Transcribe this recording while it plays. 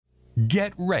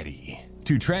Get ready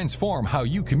to transform how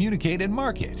you communicate and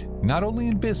market, not only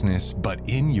in business, but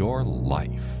in your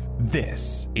life.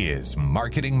 This is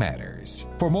Marketing Matters.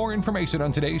 For more information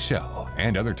on today's show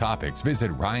and other topics,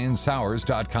 visit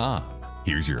RyanSowers.com.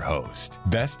 Here's your host,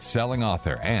 best-selling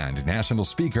author and national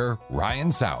speaker,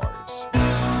 Ryan Sowers.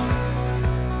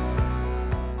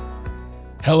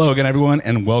 Hello again, everyone,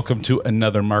 and welcome to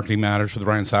another Marketing Matters with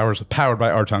Ryan Sowers, powered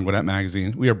by Our Tongue Gwinnett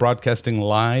Magazine. We are broadcasting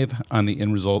live on the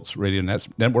In Results Radio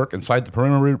Network inside the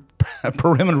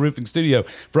Perimeter Roofing Studio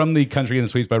from the Country Inn &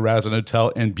 Suites by Radisson Hotel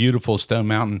in beautiful Stone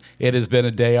Mountain. It has been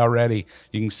a day already.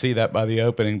 You can see that by the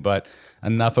opening, but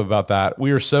enough about that. We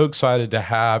are so excited to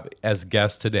have as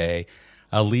guests today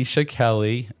Allisha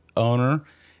Kelley, owner,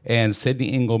 and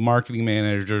Sydney Ergle, marketing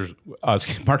manager.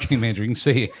 You can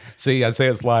see, I'd say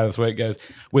it's live. That's the way it goes.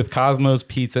 With Cosmos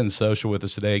Pizza and Social with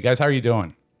us today. Guys, how are you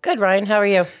doing? Good, Ryan. How are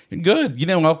you? Good. You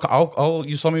know,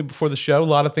 you saw me before the show. A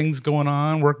lot of things going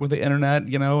on. Work with the internet,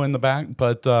 in the back.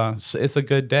 But it's a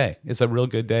good day. It's a real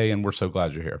good day, and we're so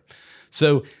glad you're here.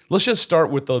 So let's just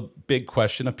start with the big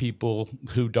question of people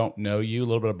who don't know you, a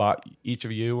little bit about each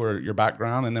of you or your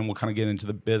background, and then we'll kind of get into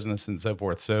the business and so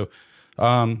forth. So,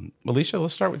 Allisha,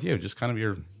 let's start with you. Just kind of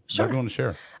whatever you want to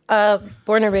share.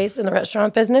 Born and raised in the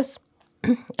restaurant business.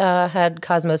 Had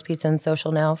Cosmos Pizza and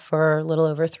Social now for a little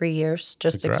over 3 years.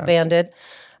 Just Congrats. Expanded.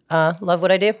 Love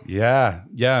what I do. Yeah,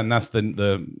 and that's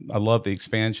I love the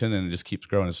expansion, and it just keeps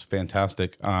growing. It's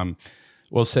fantastic.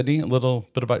 Well, Sydney, a little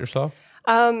bit about yourself.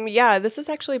 This is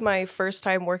actually my first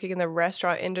time working in the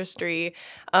restaurant industry.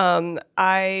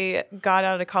 I got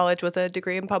out of college with a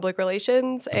degree in public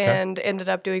relations and ended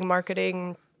up doing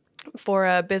marketing for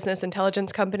a business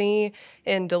intelligence company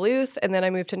in Duluth. And then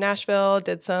I moved to Nashville,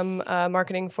 did some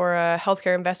marketing for a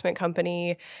healthcare investment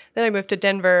company. Then I moved to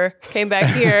Denver, came back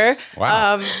here.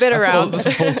 Wow. Been around. That's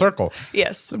a full circle.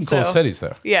 Yes. Some cool cities,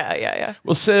 though. Yeah.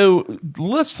 Well, so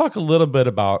let's talk a little bit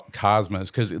about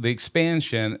Cosmos, because the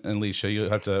expansion, and Allisha,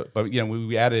 you'll have to, but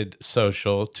we added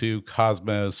Social to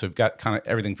Cosmos. So we've got kind of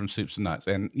everything from soups and nuts.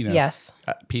 And, Yes.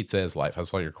 Pizza is life. I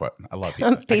saw your quote. I love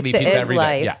pizza. Pizza I can eat pizza is every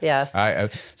day. life, Yeah.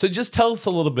 yes. So just tell us a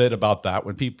little bit about that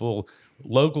when people,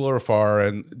 local or far,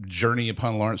 and journey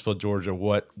upon Lawrenceville, Georgia,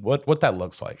 what that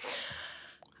looks like.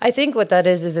 I think what that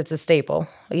is it's a staple.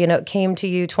 It came to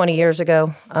you 20 years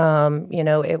ago.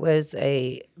 It was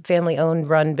a family-owned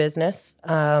run business,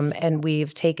 and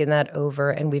we've taken that over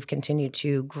and we've continued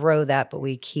to grow that, but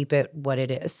we keep it what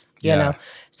it is, you know?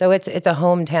 So it's a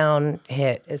hometown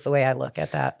hit is the way I look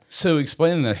at that. So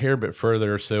explaining that here a bit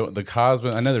further. So the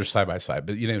Cosmos, I know they're side by side,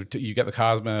 but you got the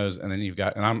Cosmos, and then you've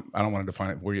got, and I don't want to define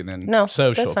it for you, and then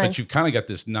Social, that's fine. but you've kind of got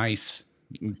this nice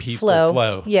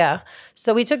flow. Yeah.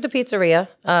 So we took the pizzeria,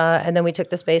 and then we took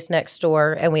the space next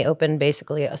door, and we opened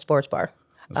basically a sports bar.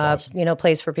 That's awesome.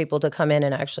 Place for people to come in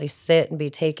and actually sit and be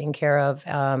taken care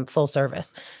of, full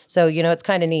service. So, it's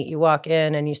kind of neat. You walk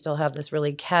in and you still have this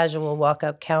really casual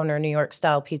walk-up counter, New York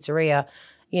style pizzeria,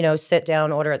 sit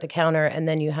down, order at the counter, and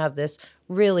then you have this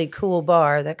really cool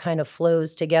bar that kind of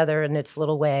flows together in its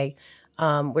little way.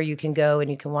 Where you can go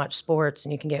and you can watch sports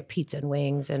and you can get pizza and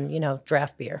wings and,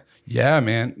 draft beer. Yeah,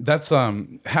 man. That's how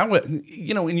it,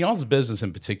 in y'all's business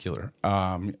in particular,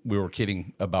 we were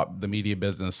kidding about the media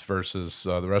business versus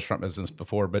the restaurant business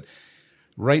before, but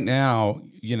right now,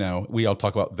 we all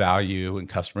talk about value and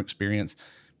customer experience.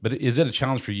 But is it a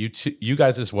challenge for you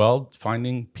guys as well,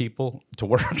 finding people to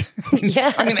work?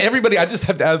 Yeah. I mean, everybody, I just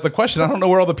have to ask the question. I don't know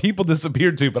where all the people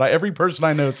disappeared to, but every person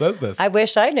I know says this. I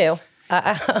wish I knew.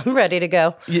 I'm ready to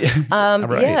go. Yeah,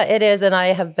 right. Yeah, it is. And I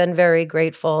have been very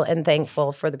grateful and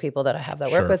thankful for the people that I have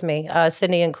that work with me,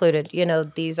 Sydney included.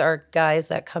 These are guys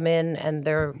that come in and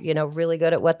they're, really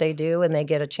good at what they do and they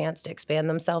get a chance to expand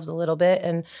themselves a little bit.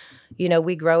 And,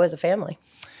 we grow as a family.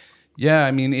 Yeah,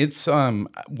 I mean, it's one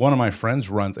of my friends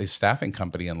runs a staffing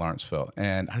company in Lawrenceville.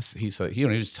 And he said, he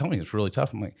was telling me it's really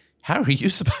tough. I'm like, how are you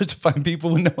supposed to find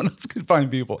people when no one else can find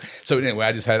people? So anyway,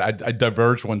 I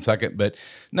diverged 1 second, but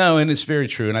no, and it's very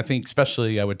true. And I think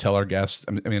especially I would tell our guests,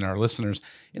 our listeners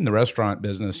in the restaurant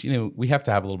business, we have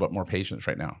to have a little bit more patience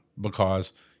right now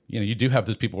because, you do have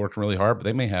those people working really hard, but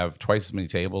they may have twice as many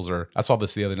tables. Or I saw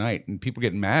this the other night and people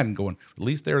getting mad and going, at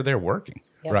least they're there working,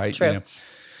 right? True.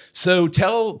 So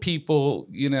tell people,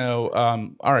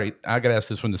 all right, I got to ask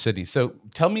this one to Sydney. So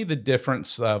tell me the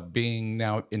difference of being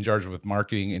now in charge with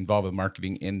marketing, involved with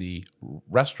marketing in the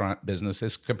restaurant business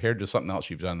as compared to something else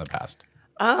you've done in the past.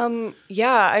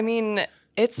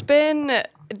 It's been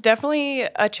definitely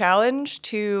a challenge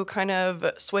to kind of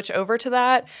switch over to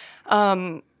that.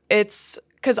 It's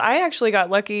because I actually got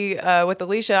lucky with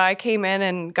Allisha. I came in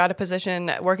and got a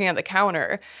position working at the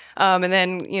counter. And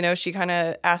then, she kind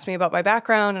of asked me about my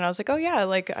background, and I was like, oh yeah,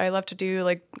 like I love to do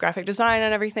like graphic design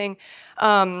and everything.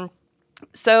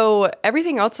 So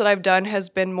everything else that I've done has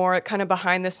been more kind of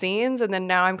behind the scenes. And then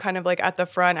now I'm kind of like at the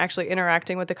front actually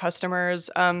interacting with the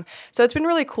customers. So it's been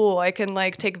really cool. I can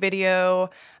like take video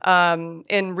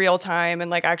in real time and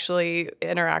like actually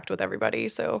interact with everybody.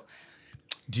 So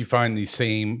do you find the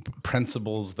same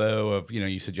principles though of,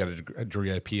 you said you had a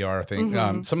degree at PR, I think.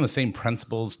 Some of the same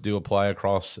principles do apply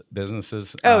across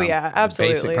businesses. Oh yeah,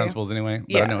 absolutely. Basic principles anyway. But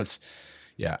yeah. I know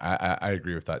I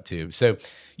agree with that too. So,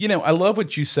 I love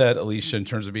what you said, Allisha, in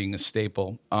terms of being a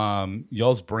staple.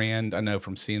 Y'all's brand, I know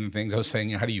from seeing the things, I was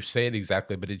saying, how do you say it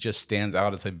exactly? But it just stands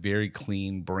out as a very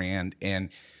clean brand. And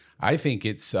I think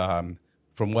it's, from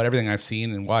everything I've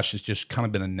seen and watched, it's just kind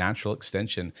of been a natural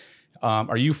extension.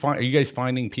 Are you guys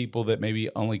finding people that maybe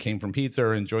only came from pizza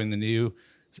or enjoying the new,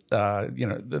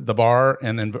 the bar,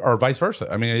 and then, or vice versa?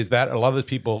 I mean, is that a lot of the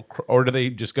people, or do they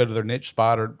just go to their niche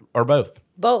spot, or both?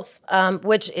 Both,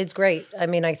 which is great. I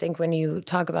mean, I think when you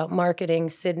talk about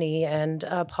marketing, Sydney and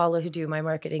Paula, who do my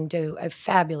marketing, do a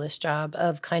fabulous job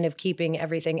of kind of keeping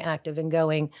everything active and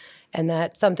going, and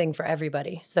that's something for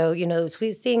everybody. So,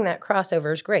 seeing that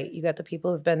crossover is great. You got the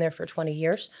people who've been there for 20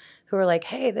 years who are like,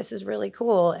 hey, this is really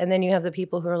cool. And then you have the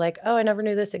people who are like, oh, I never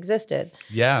knew this existed.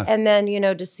 Yeah. And then,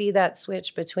 to see that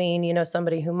switch between,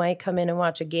 somebody who might come in and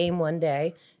watch a game one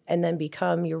day and then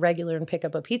become your regular and pick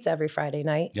up a pizza every Friday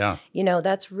night. Yeah.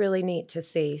 That's really neat to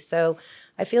see. So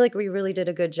I feel like we really did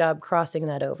a good job crossing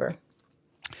that over.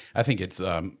 I think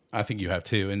I think you have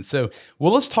too. And so,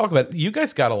 well, let's talk about, you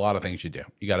guys got a lot of things you do.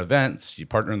 You got events, you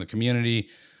partner in the community,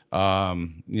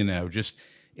 just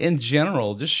in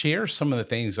general, just share some of the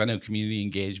things. I know community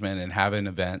engagement and having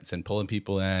events and pulling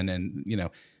people in and,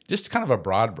 just kind of a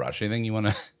broad brush. Anything you want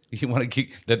to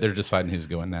keep that they're deciding who's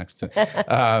going next.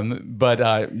 But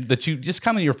that you just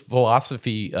kind of your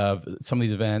philosophy of some of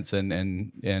these events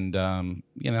and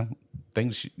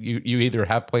things you either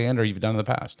have planned or you've done in the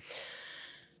past.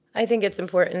 I think it's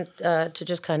important to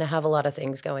just kind of have a lot of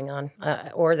things going on,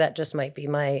 or that just might be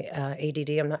my ADD.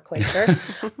 I'm not quite sure.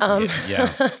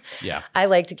 Yeah. I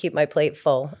like to keep my plate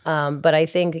full. But I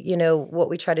think, what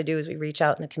we try to do is we reach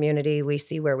out in the community. We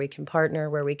see where we can partner,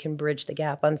 where we can bridge the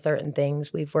gap on certain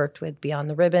things. We've worked with Beyond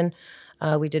the Ribbon.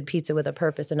 We did Pizza with a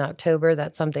Purpose in October.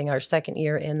 That's something our second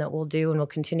year in that we'll do, and we'll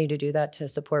continue to do that to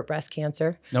support breast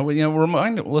cancer. Now,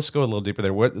 let's go a little deeper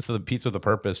there. So the Pizza with a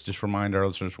Purpose, just remind our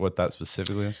listeners what that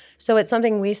specifically is. So it's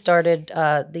something we started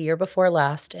the year before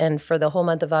last, and for the whole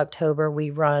month of October, we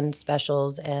run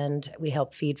specials, and we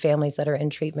help feed families that are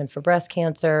in treatment for breast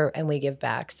cancer, and we give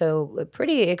back. So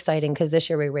pretty exciting, because this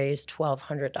year we raised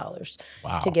 $1,200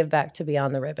 to give back to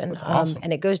Beyond the Ribbon. That's awesome.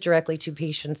 And it goes directly to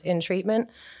patients in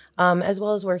treatment. As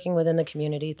well as working within the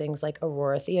community, things like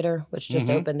Aurora Theater, which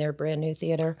just opened their brand new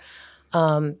theater,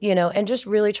 and just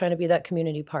really trying to be that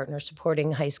community partner,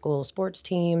 supporting high school sports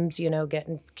teams,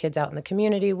 getting kids out in the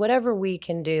community, whatever we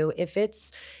can do. If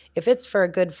it's for a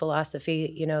good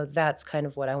philosophy, that's kind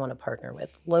of what I want to partner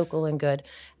with, local and good.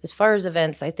 As far as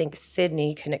events, I think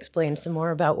Sydney can explain some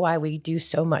more about why we do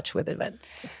so much with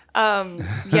events.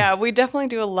 Yeah, we definitely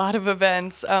do a lot of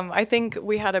events. I think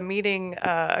we had a meeting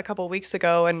a couple weeks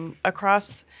ago, and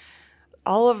across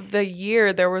all of the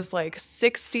year, there was like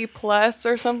 60 plus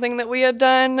or something that we had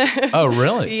done. Oh,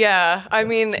 really? Yeah. That's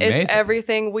amazing. It's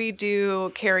everything. We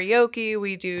do karaoke,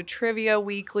 we do trivia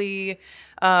weekly.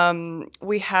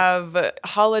 We have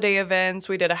holiday events.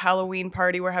 We did a Halloween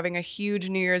party. We're having a huge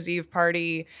New Year's Eve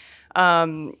party.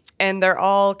 And they're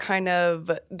all themed,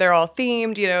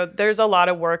 there's a lot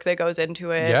of work that goes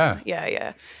into it.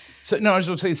 Yeah. So, no, I was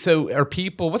going to say, so are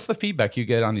people, what's the feedback you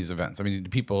get on these events? I mean,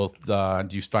 do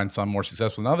you find some more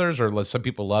successful than others, or some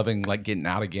people loving like getting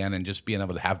out again and just being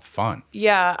able to have fun?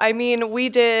 Yeah. I mean, we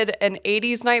did an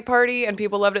 80s night party and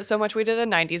people loved it so much we did a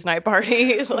 90s night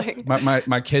party.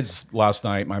 My kids last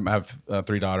night, I have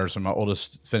 3 daughters, and my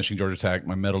oldest is finishing Georgia Tech.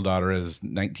 My middle daughter is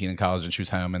 19 in college and she was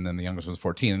home, and then the youngest was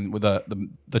 14. And with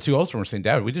the 2 oldest were saying,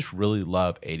 Dad, we just really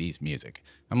love 80s music.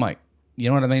 I'm like, you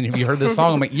know what I mean? Have you heard this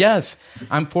song? I'm like, yes,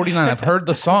 I'm 49. I've heard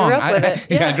the song.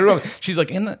 I grew up. She's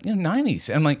like, in the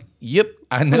 90s. I'm like, yep,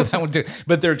 I know that one too.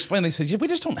 But they're explaining, they said, yeah, we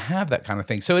just don't have that kind of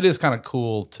thing. So it is kind of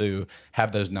cool to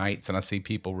have those nights, and I see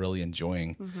people really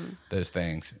enjoying those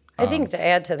things. I think to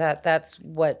add to that, that's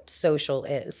what social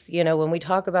is. When we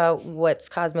talk about what's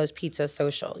Cosmos Pizza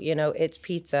social, it's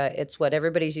pizza, it's what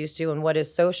everybody's used to, and what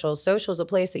is social. Social is a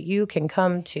place that you can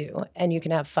come to and you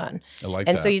can have fun. I like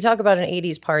and that. So you talk about an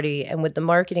 80s party, and with the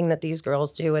marketing that these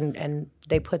girls do, and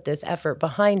they put this effort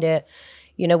behind it,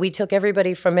 we took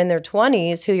everybody from in their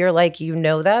 20s who you're like,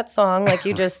 that song, like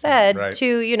you just said, Right.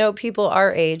 to, people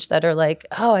our age that are like,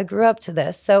 oh, I grew up to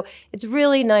this. So it's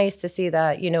really nice to see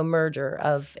that, merger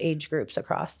of age groups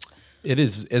across. It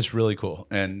is. It's really cool,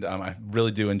 and I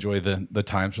really do enjoy the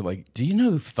times where like, do you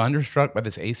know Thunderstruck by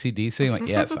this AC/DC? I'm like,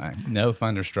 yes, I know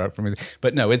Thunderstruck from music,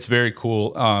 but no, it's very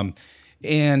cool.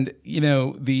 And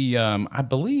I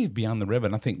believe Beyond the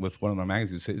Ribbon, I think with one of my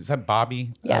magazines, is that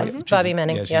Bobby? Yes, Bobby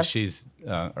Menning. Yeah, she's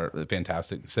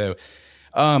fantastic. So,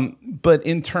 but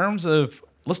in terms of,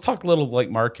 let's talk a little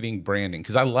like marketing, branding,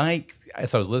 because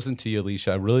as I was listening to you,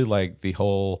 Allisha, I really like the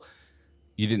whole.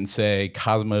 You didn't say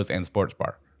Cosmos and Sports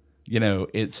Bar.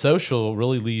 It's social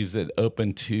really leaves it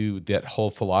open to that whole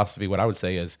philosophy. What I would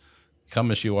say is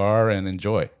come as you are and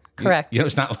enjoy. Correct.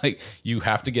 It's not like you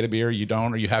have to get a beer, you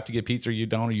don't, or you have to get pizza, or you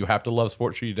don't, or you have to love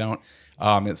sports, or you don't.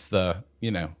 It's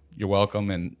you're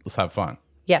welcome and let's have fun.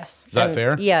 Yes. Is that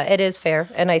fair? Yeah, it is fair.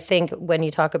 And I think when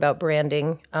you talk about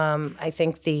branding, I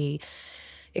think the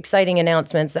exciting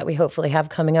announcements that we hopefully have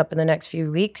coming up in the next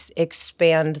few weeks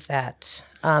expand that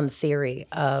theory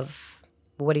of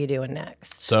what are you doing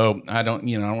next? So I don't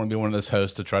want to be one of those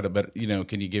hosts to try to, but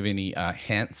can you give any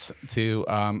hints to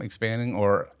expanding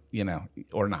or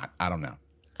not? I don't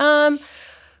know.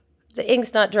 The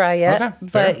ink's not dry yet, Okay,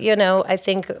 but fair. I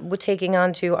think we're taking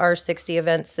on to our 60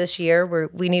 events this year.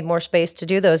 We need more space to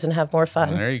do those and have more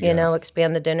fun. There you go.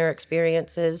 Expand the dinner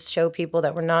experiences, show people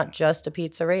that we're not just a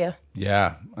pizzeria.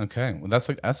 Yeah. Okay. Well,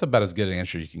 that's about as good an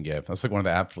answer you can give. That's like one of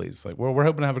the athletes. Like, well, we're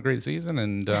hoping to have a great season,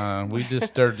 and we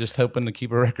just are just hoping to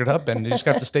keep a record up, and you just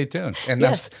got to stay tuned. And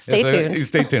Yes, stay tuned.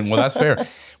 Stay tuned. Well, that's fair.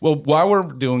 Well, while we're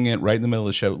doing it right in the middle of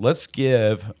the show, let's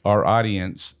give our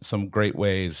audience some great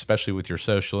ways, especially with your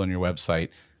social and your website.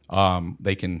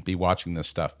 They can be watching this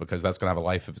stuff because that's going to have a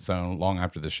life of its own long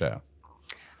after the show.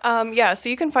 So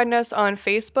you can find us on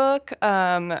Facebook.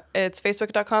 It's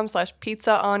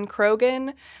facebook.com/pizza on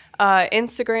Krogan.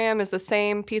 Instagram is the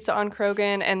same, Pizza on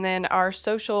Krogan. And then our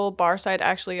social bar site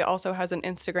actually also has an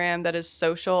Instagram that is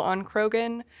social on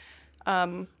Krogan.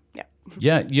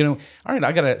 Yeah, all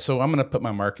right, so I'm going to put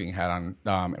my marketing hat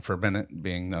on for a minute,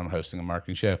 being that I'm hosting a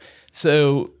marketing show.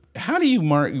 So how do you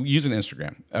using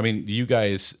Instagram? I mean, do you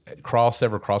guys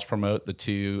ever cross promote the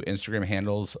two Instagram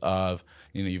handles of,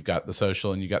 you've got the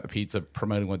social and you got the pizza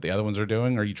promoting what the other ones are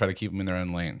doing, or you try to keep them in their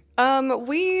own lane?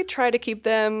 We try to keep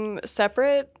them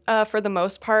separate for the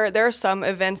most part. There are some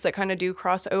events that kind of do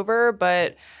cross over,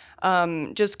 but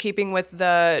just keeping with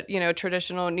the,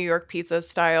 traditional New York pizza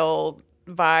style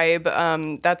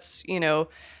vibe. That's,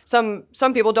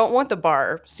 some people don't want the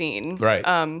bar scene. Right.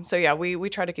 So yeah, we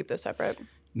try to keep this separate.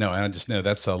 No, and I just know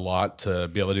that's a lot to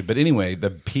be able to do. But anyway, the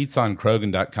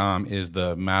pizzaoncrogan.com is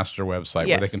the master website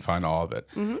where they can find all of it.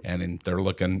 Mm-hmm. And if they're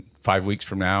looking 5 weeks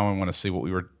from now and want to see what we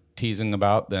were teasing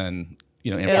about, then,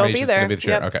 information is going to be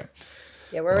shared. Yep. Okay.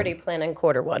 Yeah, we're already planning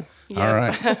Q1. Yeah. All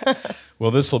right.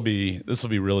 Well, this will be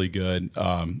really good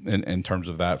in terms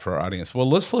of that for our audience. Well,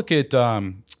 let's look at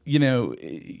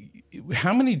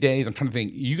how many days. I'm trying to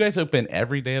think. You guys open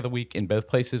every day of the week in both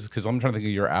places, because I'm trying to think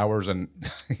of your hours and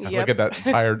look at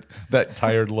that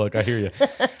tired look. I hear you.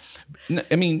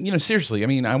 I mean, seriously. I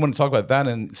mean, I want to talk about that.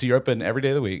 And so you're open every day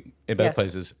of the week in both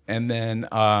places, and then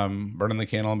burning the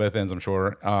candle on both ends, I'm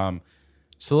sure.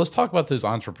 So let's talk about those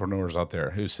entrepreneurs out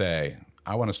there who say,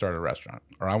 I want to start a restaurant,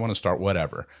 or I want to start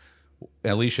whatever.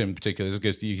 Allisha in particular, this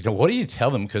goes to you. What do you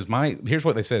tell them? Because here's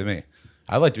what they say to me.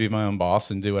 I'd like to be my own boss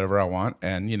and do whatever I want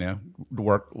and,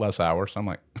 work less hours. I'm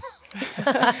like, hold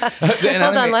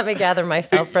on, let me gather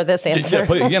myself for this answer.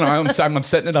 I'm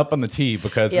setting it up on the tee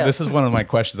because this is one of my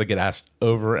questions I get asked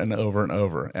over and over and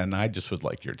over. And I just would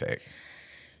like your take.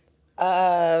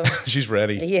 She's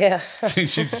ready. Yeah.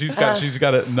 she's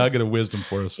got a nugget of wisdom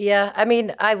for us. Yeah. I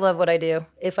mean, I love what I do.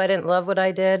 If I didn't love what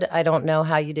I did, I don't know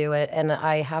how you do it. And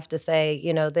I have to say,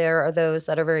 there are those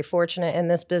that are very fortunate in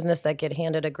this business that get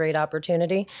handed a great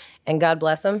opportunity, and God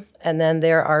bless them. And then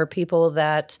there are people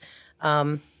that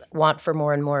want for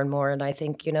more and more and more. And I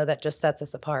think, that just sets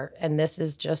us apart. And this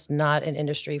is just not an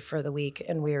industry for the weak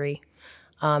and weary.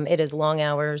 It is long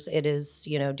hours. It is,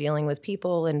 dealing with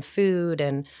people and food,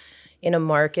 and in a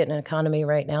market and economy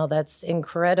right now that's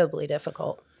incredibly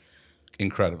difficult.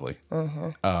 Incredibly.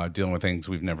 Mm-hmm. Dealing with things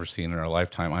we've never seen in our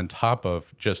lifetime, on top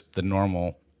of just the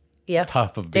normal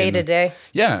tough of day to day.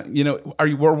 Yeah.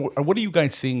 What are you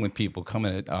guys seeing with people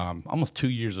coming at almost 2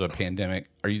 years of a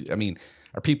pandemic?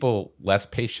 Are people less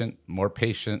patient, more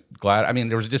patient, glad? I mean,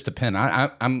 there was just a pen. I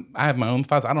have my own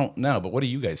thoughts. I don't know, but what do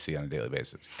you guys see on a daily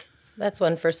basis? That's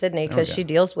one for Sydney There we because go. she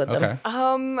deals with them.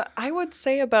 Okay. I would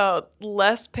say about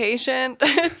less patient,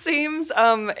 it seems.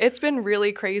 It's been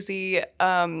really crazy.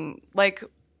 Like,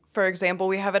 for example,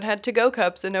 we haven't had to-go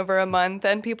cups in over a month,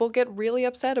 and people get really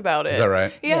upset about it. Is that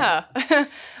right? Yeah.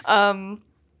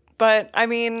 But I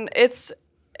mean, it's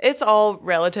all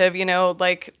relative,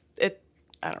 like it.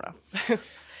 I don't know.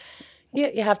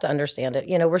 You have to understand it.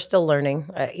 We're still learning.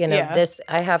 Yeah.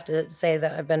 I have to say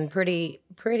that I've been pretty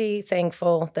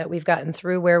thankful that we've gotten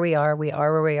through where we are. We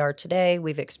are where we are today.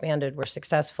 We've expanded. We're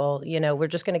successful. We're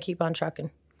just going to keep on trucking.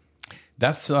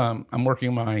 That's I'm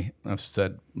working I've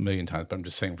said a million times, but I'm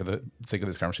just saying for the sake of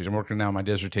this conversation, I'm working now my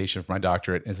dissertation for my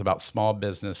doctorate. It's about small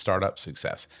business startup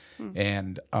success.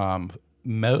 And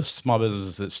most small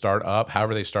businesses that start up,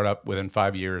 however they start up, within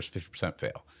 5 years, 50%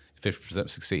 fail. 50%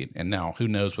 succeed. And now who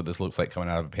knows what this looks like coming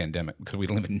out of a pandemic, because we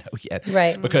don't even know yet.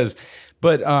 Right.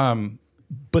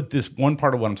 But this one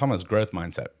part of what I'm talking about is growth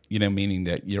mindset, meaning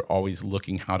that you're always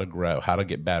looking how to grow, how to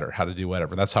get better, how to do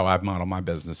whatever. That's how I've modeled my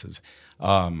businesses.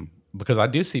 Because I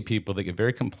do see people that get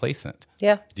very complacent.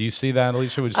 Yeah. Do you see that,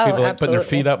 Allisha? With just Oh, people like putting their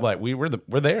absolutely. feet up like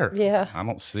we're there. Yeah. I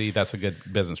don't see that's a good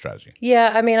business strategy.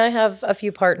 Yeah, I mean, I have a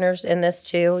few partners in this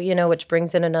too, which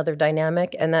brings in another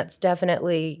dynamic. And that's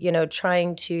definitely,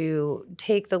 trying to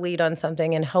take the lead on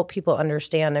something and help people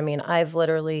understand. I mean, I've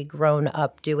literally grown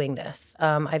up doing this.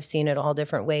 I've seen it all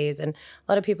different ways. And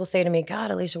a lot of people say to me, God,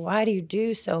 Allisha, why do you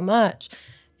do so much?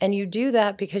 And you do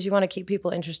that because you want to keep people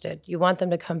interested. You want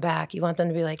them to come back. You want them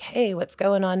to be like, hey, what's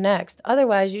going on next?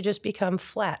 Otherwise, you just become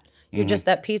flat. You're just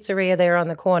that pizzeria there on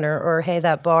the corner, or hey,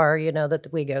 that bar, that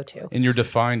we go to. And you're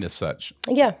defined as such.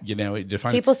 Yeah. It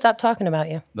defines People stop talking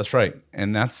about you. That's right.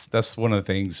 And that's one of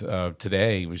the things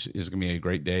today, which is going to be a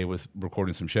great day with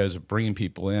recording some shows, of bringing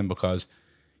people in, because,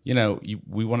 we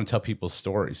want to tell people's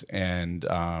stories. And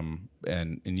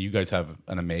you guys have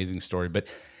an amazing story. But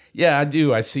yeah, I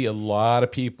do. I see a lot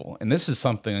of people. And this is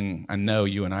something I know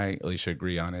you and I, Allisha,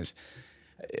 agree on is,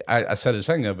 I said it a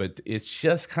second ago, but it's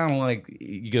just kind of like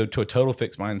you go to a total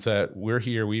fixed mindset. We're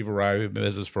here. We've arrived in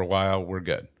business for a while. We're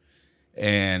good.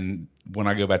 And when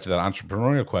I go back to that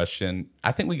entrepreneurial question,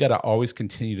 I think we got to always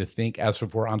continue to think as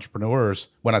if we're entrepreneurs.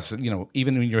 When I said,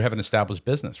 even when you have an established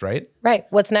business, right? Right.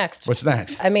 What's next? What's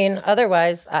next? I mean,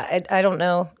 otherwise, I don't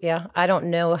know. Yeah. I don't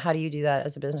know how do you do that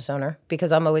as a business owner,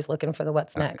 because I'm always looking for the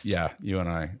what's next. Yeah, you and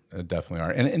I definitely are.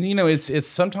 And it's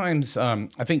sometimes, I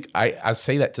think I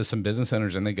say that to some business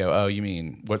owners and they go, oh, you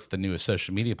mean what's the newest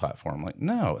social media platform? I'm like,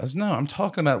 no, I'm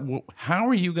talking about how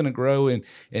are you going to grow in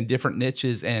different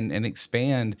niches and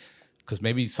expand? Because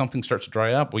maybe something starts to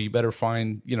dry up. Well, you better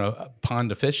find, a pond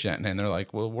deficient. And they're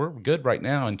like, well, we're good right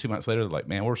now. And 2 months later, they're like,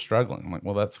 man, we're struggling. I'm like,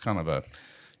 well, that's kind of a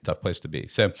tough place to be.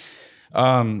 So,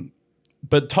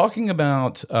 but talking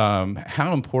about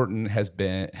how important has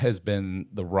been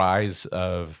the rise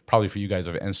of, probably for you guys,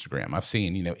 of Instagram. I've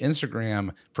seen,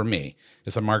 Instagram for me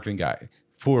is a marketing guy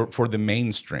for the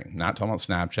mainstream, not talking about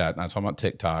Snapchat, not talking about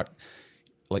TikTok.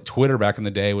 Like Twitter back in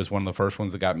the day was one of the first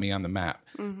ones that got me on the map.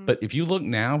 Mm-hmm. But if you look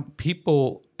now,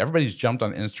 everybody's jumped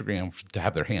on Instagram to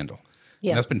have their handle.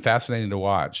 Yeah. And that's been fascinating to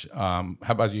watch. How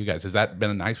about you guys? Has that been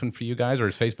a nice one for you guys, or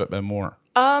has Facebook been more?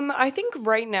 I think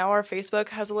right now our Facebook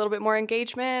has a little bit more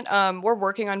engagement. We're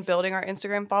working on building our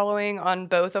Instagram following on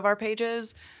both of our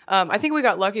pages. I think we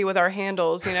got lucky with our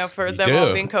handles, for them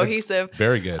all being cohesive.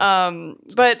 Very good.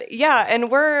 But yeah, and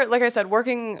we're, like I said,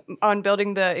 working on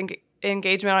building the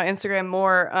engagement on Instagram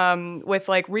more with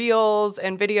like reels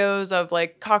and videos of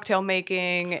like cocktail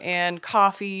making and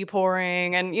coffee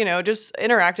pouring and just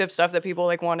interactive stuff that people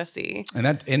like want to see.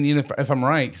 And if I'm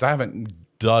right, because I haven't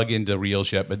dug into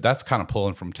reels yet, but that's kind of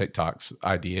pulling from TikTok's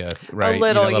idea, right? A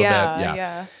little bit.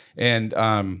 Yeah.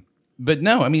 And but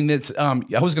no, I mean, it's, I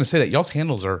was going to say that y'all's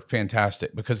handles are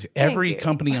fantastic, because every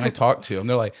company I talk to, and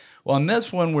they're like, well, on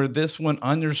this one, we're this one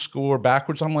underscore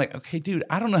backwards. I'm like, okay, dude,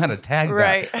 I don't know how to tag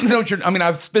right. that.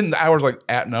 I've spent hours like,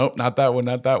 nope, not that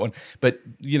one. But,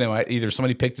 either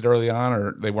somebody picked it early on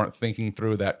or they weren't thinking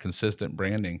through that consistent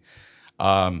branding.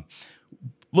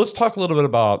 Let's talk a little bit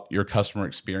about your customer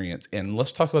experience, and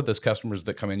let's talk about those customers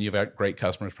that come in. You've got great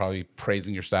customers probably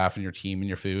praising your staff and your team and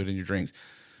your food and your drinks.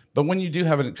 But when you do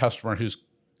have a customer who's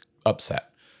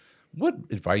upset, what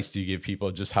advice do you give people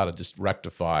just how to just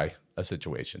rectify a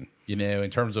situation? In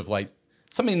terms of like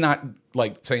something not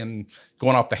like saying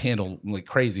going off the handle like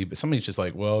crazy, but somebody's just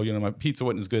like, well, my pizza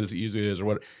wasn't as good as it usually is, or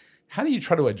what. How do you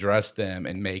try to address them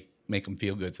and make them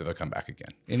feel good so they'll come back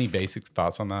again? Any basic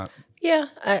thoughts on that? Yeah,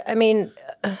 I mean,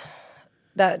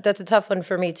 that's a tough one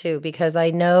for me too, because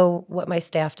I know what my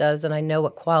staff does and I know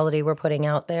what quality we're putting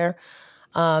out there.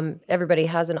 Everybody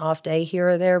has an off day here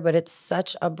or there, but it's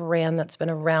such a brand that's been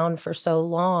around for so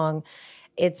long.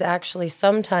 It's actually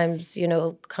sometimes,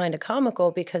 kind of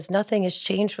comical because nothing has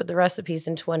changed with the recipes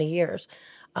in 20 years.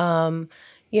 And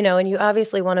you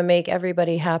obviously want to make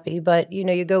everybody happy, but,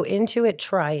 you go into it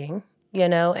trying,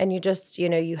 and you just,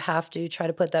 you have to try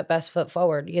to put that best foot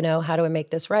forward. How do I make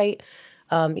this right?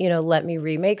 Let me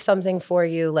remake something for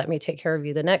you. Let me take care of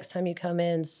you the next time you come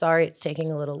in. Sorry, it's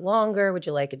taking a little longer. Would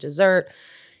you like a dessert?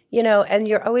 And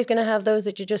you're always going to have those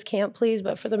that you just can't please,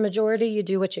 but for the majority, you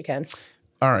do what you can.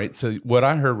 All right. So what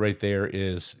I heard right there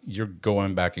is you're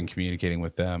going back and communicating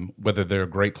with them, whether they're a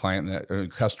great client or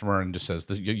customer and just says,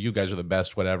 you guys are the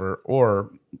best, whatever, or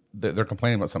they're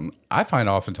complaining about something. I find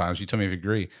oftentimes, you tell me if you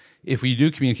agree, if we do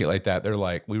communicate like that, they're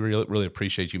like, we really, really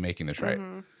appreciate you making this right.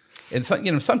 Mm-hmm.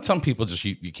 And some people just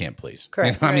you can't please.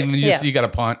 Correct. I mean, you got to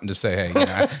punt and just say, hey,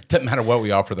 it doesn't matter what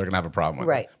we offer, they're going to have a problem with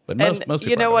right. it. But most people,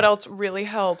 you know what else really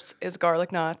helps is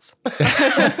garlic knots.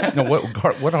 No,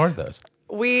 what are those?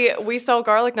 We sell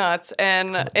garlic knots,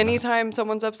 and anytime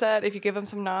someone's upset, if you give them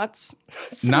some knots,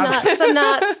 some knots.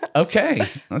 Okay,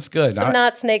 that's good. Some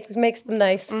knots makes them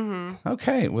nice. Mm-hmm.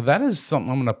 Okay, well that is something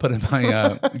I'm going to put in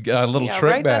my little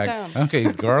trick bag. That down. Okay,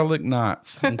 garlic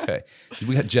knots. Okay,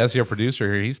 we got Jesse, our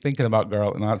producer here. He's thinking about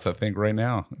garlic knots. I think right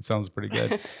now it sounds pretty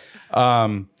good.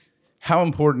 How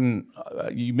important?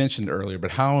 You mentioned earlier,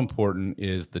 but how important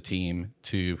is the team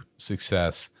to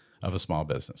success of a small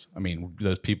business? I mean,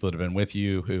 those people that have been with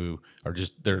you who are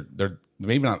just, they're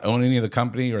maybe not owning any of the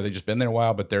company or they've just been there a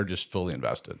while, but they're just fully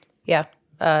invested. Yeah,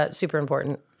 super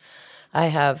important. I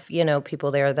have,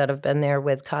 people there that have been there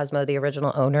with Cosmo, the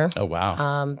original owner. Oh,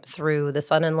 wow. Through the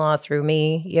son-in-law, through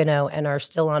me, and are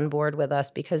still on board with us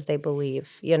because they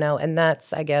believe, and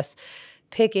that's, I guess,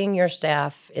 picking your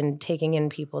staff and taking in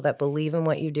people that believe in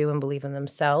what you do and believe in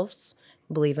themselves,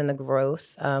 believe in the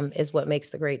growth, is what makes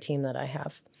the great team that I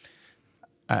have.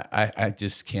 I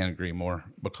just can't agree more,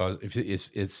 because if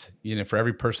it's for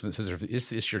every person that says if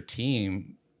it's your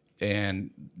team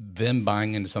and them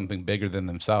buying into something bigger than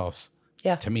themselves.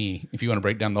 Yeah. To me, if you want to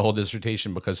break down the whole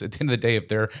dissertation, because at the end of the day, if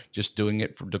they're just doing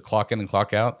it to clock in and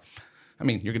clock out, I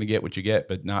mean, you're going to get what you get,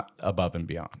 but not above and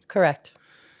beyond. Correct.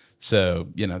 So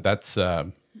that's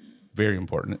very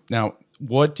important. Now,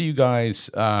 what do you guys?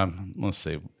 Let's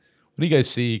see. What do you guys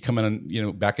see coming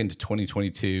on, back into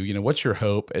 2022? What's your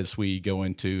hope as we go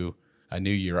into a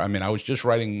new year? I mean, I was just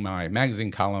writing my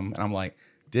magazine column, and I'm like,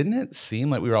 didn't it seem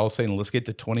like we were all saying, let's get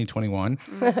to 2021?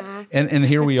 Mm-hmm. And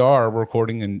here we are, we're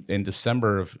recording in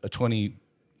December of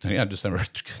December,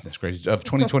 that's crazy, of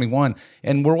 2021.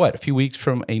 And we're a few weeks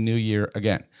from a new year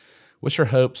again. What's your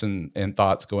hopes and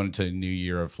thoughts going into a new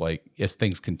year of as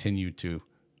things continue to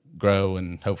grow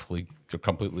and hopefully they're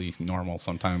completely normal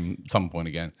some point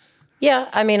again? Yeah,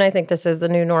 I mean, I think this is the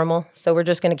new normal. So we're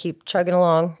just going to keep chugging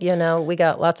along. We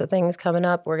got lots of things coming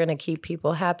up. We're going to keep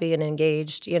people happy and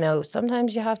engaged.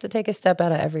 Sometimes you have to take a step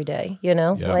out of every day.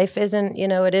 Yeah. Life isn't,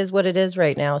 it is what it is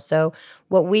right now. So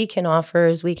what we can offer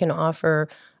is we can offer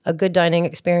a good dining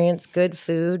experience, good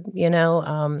food,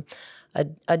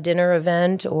 a dinner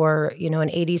event or, an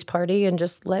 80s party, and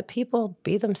just let people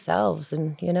be themselves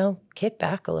and, kick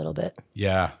back a little bit.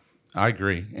 Yeah. I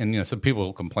agree. And, some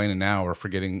people complaining now or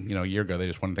forgetting, a year ago, they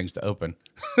just wanted things to open.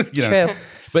 True.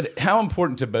 But how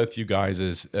important to both you guys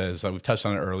is, as we've touched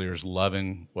on it earlier, is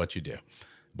loving what you do.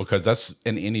 Because that's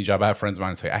in any job. I have friends of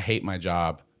mine say, I hate my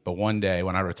job, but one day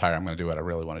when I retire, I'm going to do what I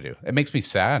really want to do. It makes me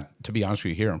sad, to be honest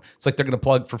with you, hear them. It's like they're going to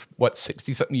plug for,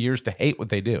 60-something years to hate what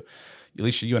they do.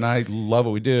 Allisha, you and I love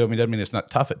what we do. I mean, it doesn't mean it's not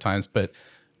tough at times, but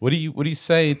what do you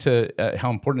say to how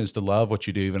important it is to love what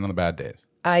you do even on the bad days?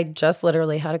 I just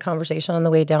literally had a conversation on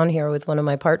the way down here with one of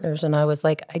my partners, and I was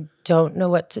like, I don't know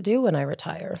what to do when I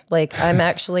retire. I'm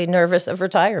actually nervous of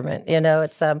retirement.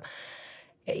 It's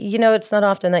it's not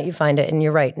often that you find it, and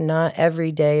you're right. Not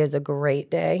every day is a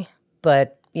great day,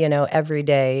 but every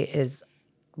day is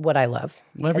what I love.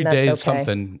 Well, every day is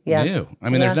something new. I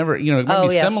mean, there's never, it might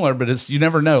be similar, but you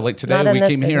never know. Like today we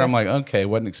came here, I'm like, okay,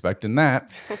 wasn't expecting that,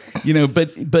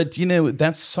 but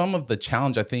that's some of the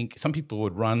challenge. I think some people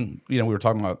would run, we were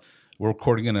talking about, we're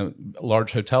recording in a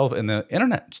large hotel and the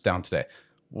internet's down today.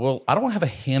 Well, I don't have a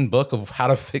handbook of how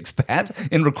to fix that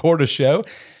and record a show.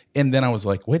 And then I was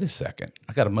like, wait a second,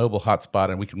 I got a mobile hotspot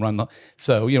and we can run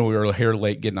so, we were here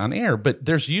late getting on air, but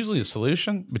there's usually a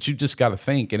solution, but you just got to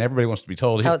think, and everybody wants to be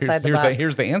told, here's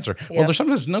the answer. Yeah. Well, there's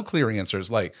sometimes no clear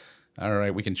answers like, all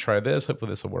right, we can try this,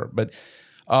 hopefully this will work. But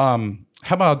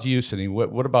How about you, Sydney?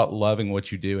 What about loving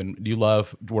what you do? And do you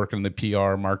love working in the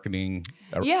PR marketing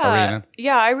arena?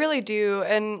 Yeah, I really do.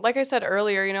 And like I said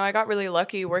earlier, I got really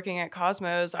lucky working at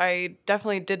Cosmos. I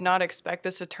definitely did not expect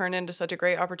this to turn into such a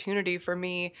great opportunity for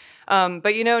me. But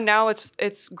now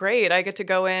it's great. I get to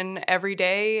go in every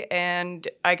day and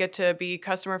I get to be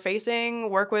customer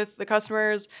facing, work with the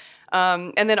customers,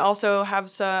 and then also have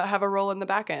a role in the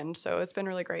back end. So it's been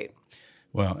really great.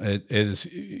 Well, it is,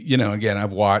 again,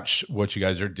 I've watched what you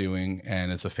guys are doing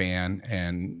and as a fan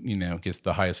and, gets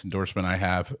the highest endorsement I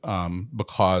have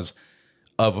because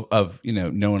of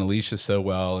knowing Allisha so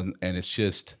well. And it's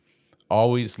just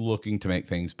always looking to make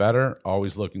things better,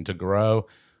 always looking to grow.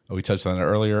 We touched on it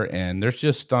earlier. And there's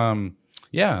just, there's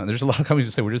a lot of companies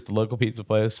that say we're just a local pizza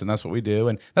place and that's what we do.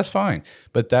 And that's fine.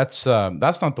 But that's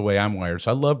not the way I'm wired.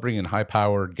 So I love bringing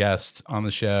high-powered guests on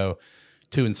the show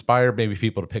to inspire maybe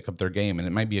people to pick up their game, and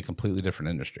it might be a completely different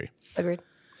industry. Agreed.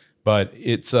 But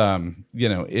it's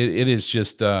it is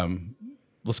just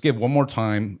let's give one more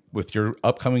time with your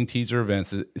upcoming teaser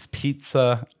events. It's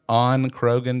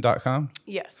pizzaoncrogan.com.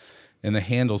 Yes. And the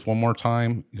handles one more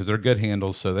time because they're good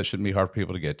handles, so that shouldn't be hard for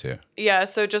people to get to. Yeah,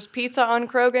 so just Pizza on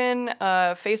Krogan,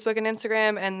 Facebook and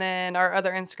Instagram, and then our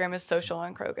other Instagram is Social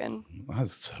on Krogan.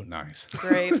 That's so nice.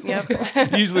 Great. Yep.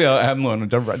 Usually I'll add one.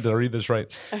 Did I read this right?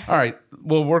 All right.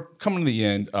 Well, we're coming to the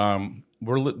end.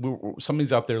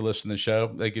 Somebody's out there listening to the show.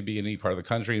 They could be in any part of the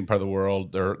country, any part of the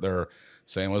world. They're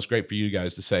saying, well, it's great for you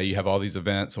guys to say you have all these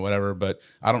events and whatever, but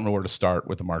I don't know where to start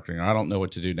with the marketing. I don't know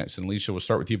what to do next. And Allisha, we'll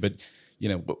start with you, but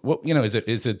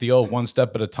is it the old one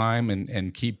step at a time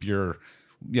and keep your,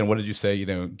 what did you say?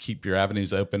 Keep your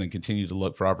avenues open and continue to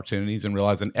look for opportunities and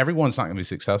realizing everyone's not going to be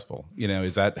successful.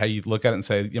 Is that how you look at it and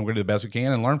say, we're going to do the best we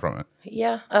can and learn from it?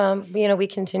 Yeah. We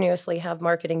continuously have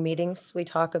marketing meetings. We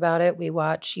talk about it. We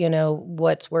watch,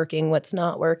 what's working, what's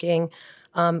not working.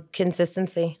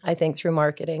 Consistency, I think, through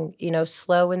marketing,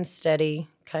 slow and steady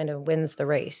kind of wins the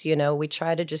race. We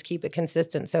try to just keep it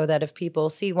consistent so that if people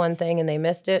see one thing and they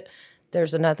missed it,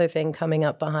 there's another thing coming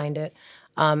up behind it.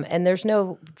 And there's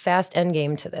no fast end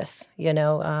game to this.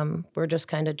 We're just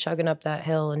kind of chugging up that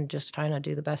hill and just trying to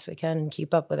do the best we can and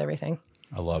keep up with everything.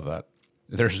 I love that.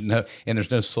 There's no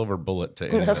silver bullet to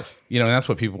any of this. And that's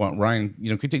what people want. Ryan,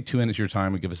 could you take 2 minutes of your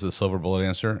time and give us the silver bullet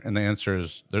answer? And the answer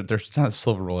is there's not a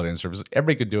silver bullet answer.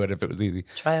 Everybody could do it if it was easy.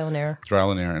 Trial and error.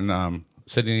 And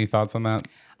Sydney, any thoughts on that?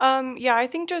 Yeah, I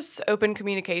think just open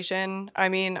communication. I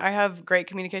mean, I have great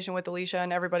communication with Allisha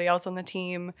and everybody else on the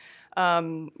team.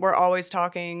 We're always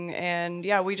talking, and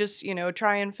we just,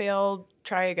 try and fail,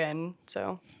 try again.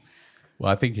 So.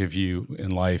 Well, I think if you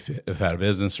in life have had a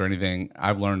business or anything,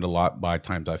 I've learned a lot by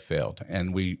times I've failed.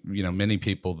 And many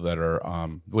people that are,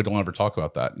 we don't ever talk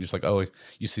about that. And just like, oh,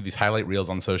 you see these highlight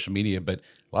reels on social media, but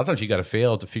a lot of times you got to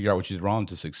fail to figure out what you did wrong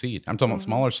to succeed. I'm talking about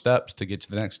smaller steps to get to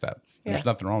the next step. Yeah. There's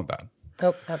nothing wrong with that.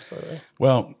 Oh, absolutely.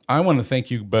 Well, I want to thank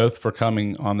you both for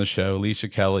coming on the show.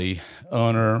 Allisha Kelley,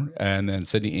 owner, and then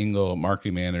Sydney Ergle,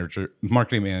 marketing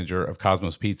manager of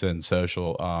Cosmos Pizza and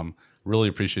Social. Really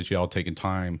appreciate you all taking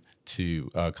time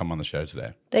to come on the show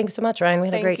today. Thanks so much, Ryan. We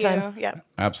had a great time. Yeah,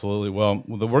 absolutely. Well,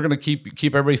 we're going to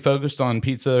keep everybody focused on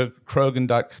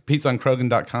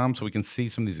pizzaoncrogan.com so we can see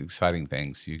some of these exciting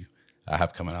things you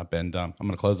have coming up. And I'm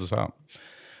going to close this out.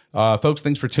 Folks,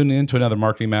 thanks for tuning in to another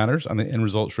Marketing Matters on the End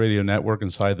Results Radio Network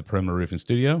inside the Perimeter Roofing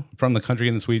Studio. From the Country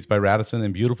in the Suites by Radisson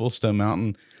and beautiful Stone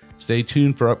Mountain. Stay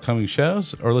tuned for upcoming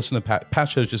shows or listen to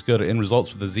past shows. Just go to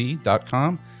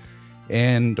endresultswithaz.com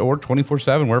or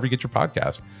 24/7, wherever you get your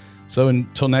podcast. So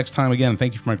until next time, again,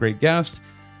 thank you for my great guest.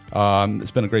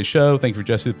 It's been a great show. Thank you for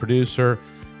Jesse, the producer.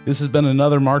 This has been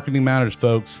another Marketing Matters,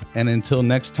 folks. And until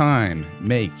next time,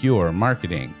 make your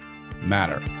marketing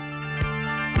matter.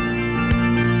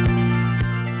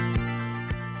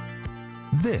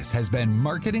 This has been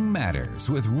Marketing Matters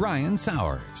with Ryan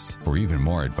Sowers. For even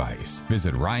more advice,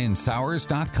 visit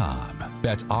ryansowers.com.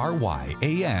 That's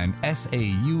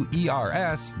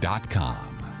RYANSAUERS.com.